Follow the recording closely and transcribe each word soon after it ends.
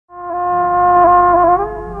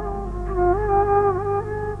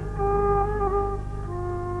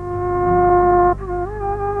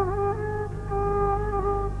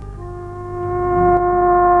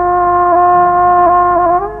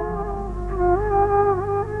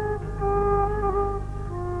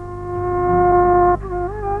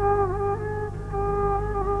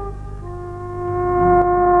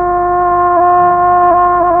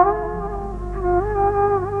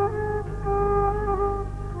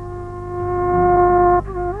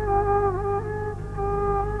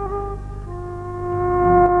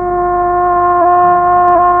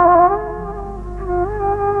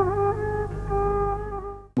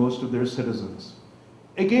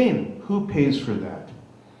pays for that.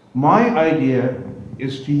 My idea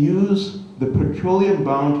is to use the petroleum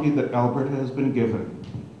bounty that Alberta has been given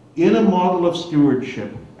in a model of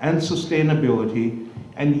stewardship and sustainability,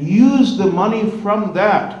 and use the money from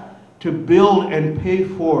that to build and pay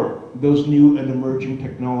for those new and emerging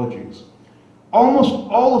technologies. Almost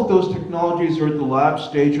all of those technologies are at the lab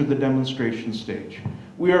stage or the demonstration stage.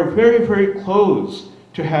 We are very, very close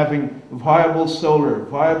to having viable solar,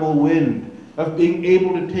 viable wind, of being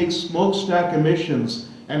able to take smokestack emissions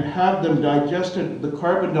and have them digested, the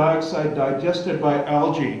carbon dioxide digested by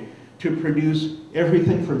algae to produce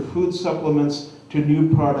everything from food supplements to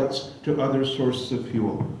new products to other sources of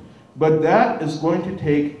fuel. But that is going to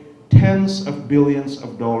take tens of billions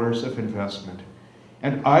of dollars of investment.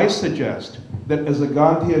 And I suggest that as a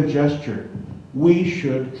Gandhian gesture, we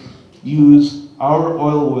should use our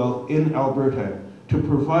oil wealth in Alberta to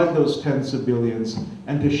provide those tens of billions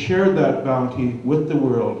and to share that bounty with the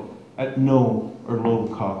world at no or low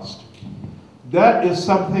cost. That is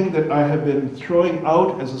something that I have been throwing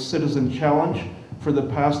out as a citizen challenge for the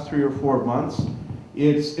past 3 or 4 months.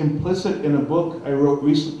 It's implicit in a book I wrote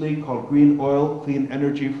recently called Green Oil, Clean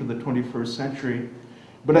Energy for the 21st Century.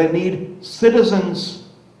 But I need citizens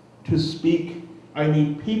to speak. I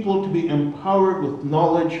need people to be empowered with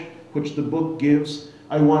knowledge, which the book gives.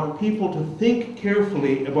 I want people to think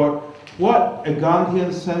carefully about what a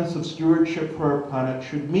Gandhian sense of stewardship for our planet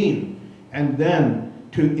should mean, and then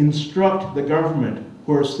to instruct the government,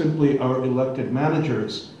 who are simply our elected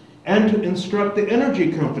managers, and to instruct the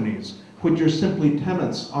energy companies, which are simply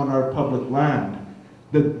tenants on our public land,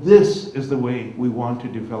 that this is the way we want to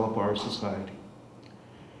develop our society.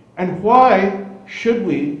 And why should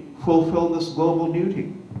we fulfill this global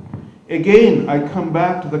duty? Again, I come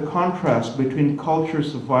back to the contrast between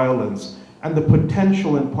cultures of violence and the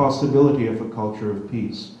potential and possibility of a culture of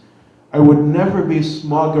peace. I would never be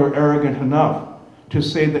smug or arrogant enough to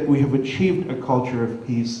say that we have achieved a culture of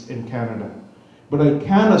peace in Canada. But I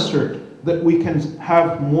can assert that we can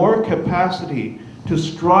have more capacity to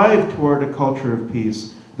strive toward a culture of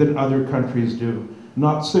peace than other countries do,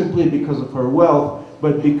 not simply because of our wealth,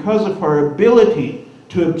 but because of our ability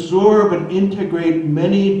to absorb and integrate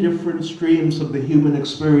many different streams of the human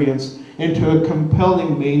experience into a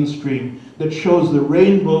compelling mainstream that shows the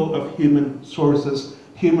rainbow of human sources,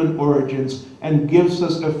 human origins, and gives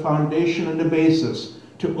us a foundation and a basis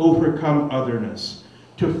to overcome otherness,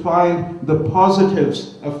 to find the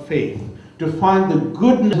positives of faith, to find the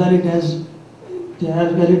goodness. Valid as they are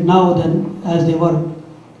valid now than as they were,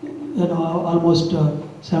 almost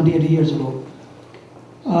 70, 80 years ago.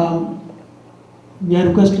 May I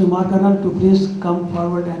request Mark to please come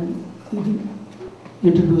forward and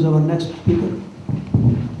introduce our next speaker.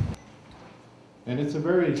 And it's a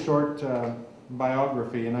very short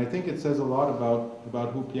biography, and I think it says a lot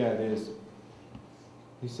about who Pierre is.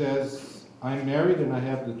 He says, "I'm married and I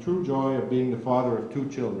have the true joy of being the father of 2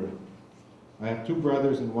 children. I have 2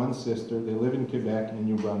 brothers and 1 sister. They live in Quebec and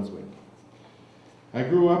New Brunswick. I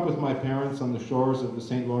grew up with my parents on the shores of the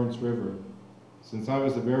St. Lawrence River. Since I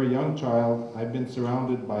was a very young child, I've been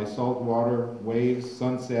surrounded by salt water, waves,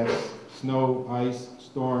 sunsets, snow, ice,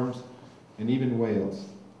 storms, and even whales.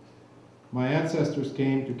 My ancestors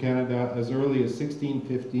came to Canada as early as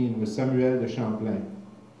 1615 with Samuel de Champlain.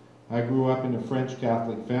 I grew up in a French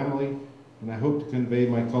Catholic family, and I hope to convey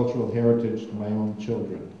my cultural heritage to my own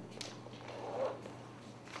children.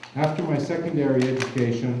 After my secondary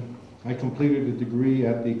education, I completed a degree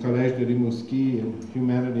at the Collège de Rimouski in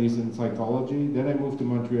Humanities and Psychology. Then I moved to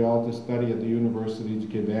Montreal to study at the University du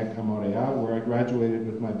Québec à Montréal, where I graduated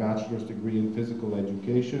with my bachelor's degree in physical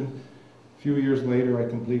education. A few years later, I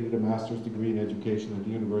completed a master's degree in education at the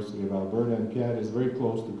University of Alberta, and Pierre is very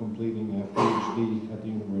close to completing a PhD at the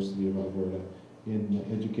University of Alberta in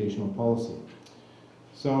educational policy.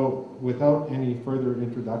 So, without any further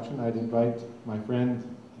introduction, I'd invite my friend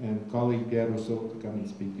and colleague Pierre Rousseau to come and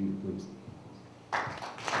speak to you, please.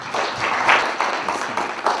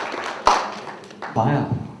 Wow.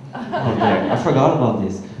 Okay, I forgot about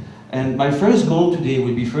this. And my first goal today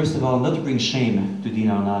would be, first of all, not to bring shame to Dean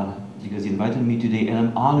Arnall, because he invited me today, and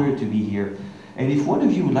I'm honored to be here. And if one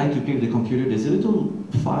of you would like to play with the computer, there's a little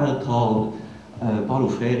file called Paulo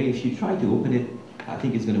Freire. If you try to open it, I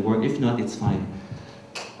think it's going to work. If not, it's fine.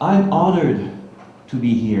 I'm honored to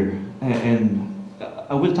be here, and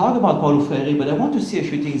I will talk about Paulo Freire, but I want to say a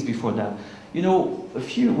few things before that. You know,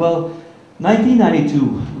 1992,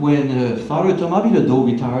 when Father Thomas Bilodeau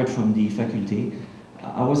retired from the faculty,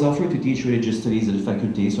 I was offered to teach religious studies at the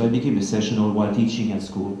faculty, so I became a sessional while teaching at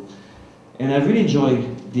school. And I really enjoyed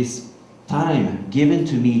this time given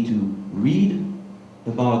to me to read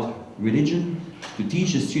about religion, to to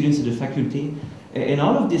teach the students at the faculty, and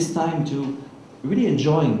all of this time to really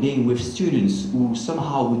enjoying being with students who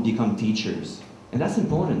somehow would become teachers. And that's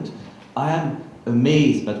important. I am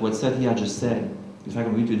amazed at what Satya just said. In fact,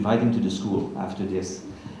 I'm going to invite him to the school after this.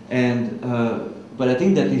 And, but I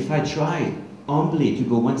think that if I try humbly to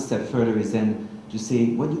go one step further is then to say,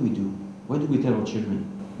 what do we do? What do we tell our children?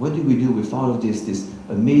 What do we do with all of this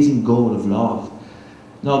amazing goal of love?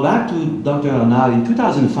 Now back to Dr. Arnal. In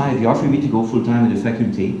 2005, he offered me to go full-time at the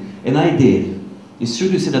faculty, and I did. It's true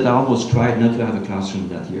to say that I almost tried not to have a classroom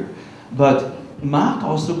that year. But Mark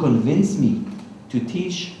also convinced me to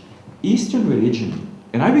teach Eastern religion.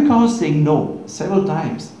 And I recall saying no several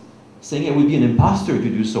times, saying I would be an imposter to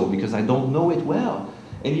do so because I don't know it well.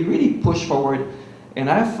 And he really pushed forward,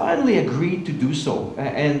 and I finally agreed to do so.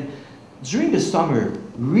 And during the summer,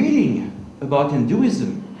 reading about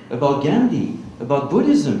Hinduism, about Gandhi, about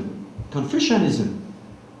Buddhism, Confucianism,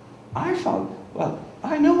 I thought, well,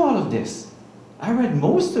 I know all of this. I read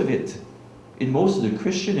most of it in most of the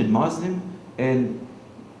Christian and Muslim and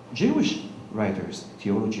Jewish writers,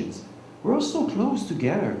 theologians. We're all so close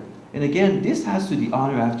together. And again, this has to be the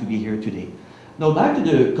honor I have to be here today. Now back to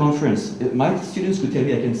the conference. My students could tell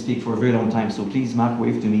me I can speak for a very long time, so please, Mark,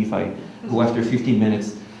 wave to me if I go after 15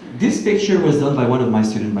 minutes. This picture was done by one of my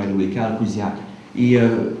students, by the way, Carl Kuziak. He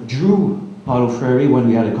drew Paulo Freire when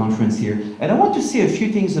we had a conference here. And I want to say a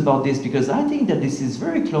few things about this because I think that this is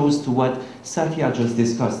very close to what Satya just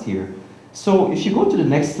discussed here. So if you go to the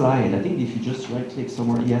next slide, I think if you just right-click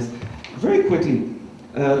somewhere, yes, very quickly.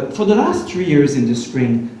 For the last 3 years in the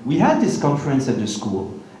spring, we had this conference at the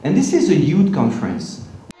school. And this is a youth conference.